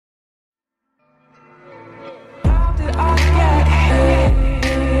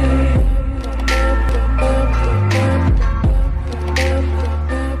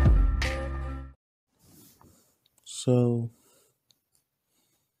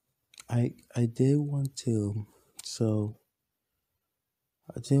I did want to, so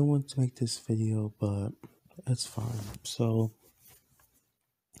I didn't want to make this video, but it's fine. So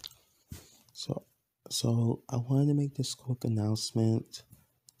I wanted to make this quick announcement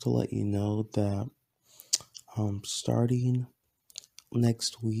to let you know that starting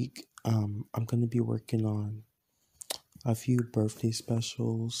next week, I'm gonna be working on a few birthday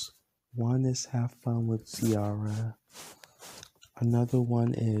specials. One is Have Fun with Ciara. Another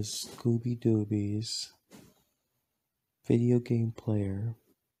one is Scooby Doobies, Video Game Player.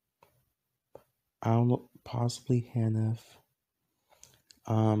 I don't know, possibly Hanif.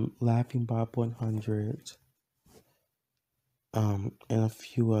 Laughing Bob 100. And a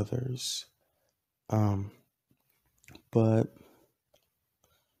few others. But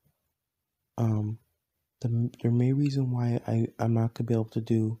the main reason why I'm not gonna be able to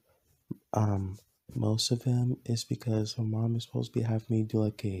do most of them is because my mom is supposed to be having me do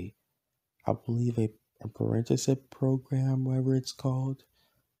like I believe a apprenticeship program, whatever it's called,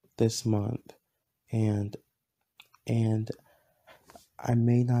 this month, and I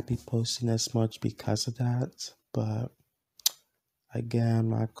may not be posting as much because of that. But again, I'm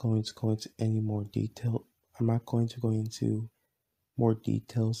not going to go into any more detail. I'm not going to go into more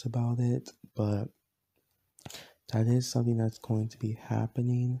details about it, but that is something that's going to be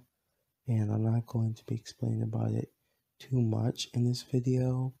happening, and I'm not going to be explaining about it too much in this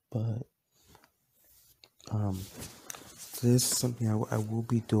video, but this is something I will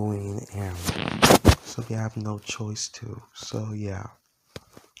be doing, and something I have no choice to. So yeah,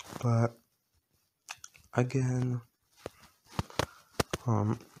 but again,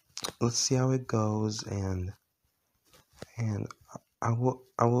 let's see how it goes, and I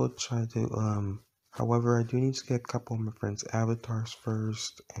will try to however, I do need to get a couple of my friends' avatars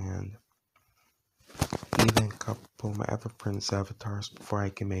first, and even a couple of my other friends' avatars before I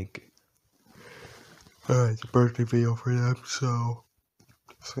can make the birthday video for them. So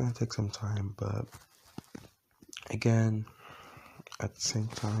it's gonna take some time, but again, at the same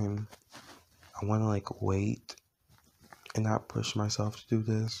time, I want to wait and not push myself to do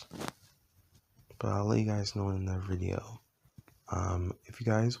this. But I'll let you guys know in another video. If you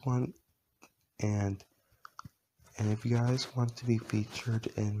guys want, and if you guys want to be featured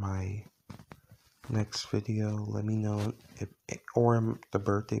in my next video, let me know. Or the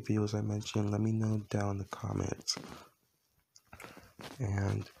birthday videos I mentioned, let me know down in the comments.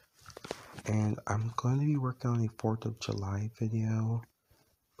 And I'm going to be working on a 4th of July video,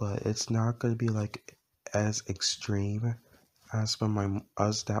 but it's not going to be as extreme as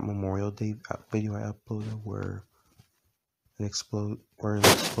that Memorial Day video I uploaded where an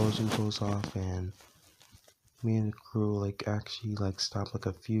explosion goes off and me and the crew actually stop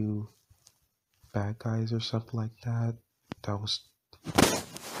a few bad guys or something like that. That was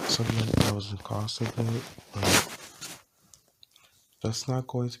something that was the cost of it, but that's not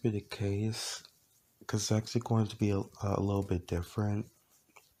going to be the case, because it's actually going to be a little bit different.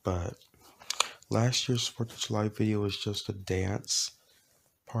 But last year's 4th of July video was just a dance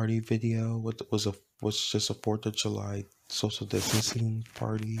party video. Was just a 4th of July social distancing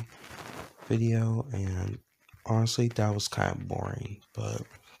party video, and honestly, that was kind of boring. But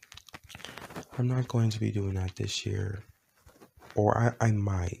I'm not going to be doing that this year, or I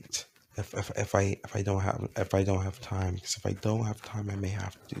might if I don't have time. Because if I don't have time, I may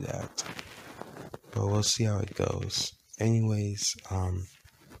have to do that. But we'll see how it goes. Anyways, I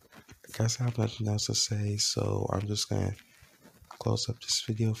guess I have nothing else to say, so I'm just gonna close up this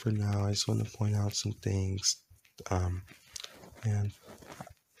video for now. I just want to point out some things, and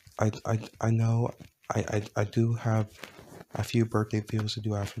I know I do have a few birthday videos to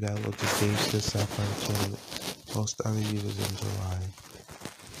do after that. We'll just gauge this out and post other videos in July.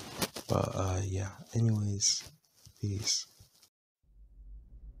 But yeah. Anyways, peace.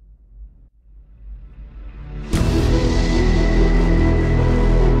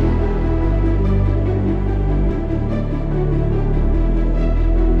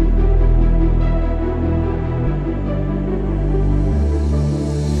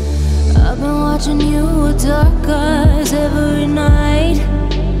 Watching you with dark eyes every night,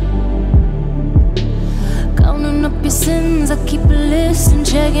 counting up your sins. I keep a list and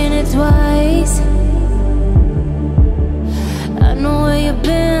checking it twice. I know where you've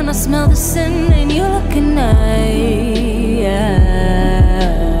been, I smell the sin and you're looking nice.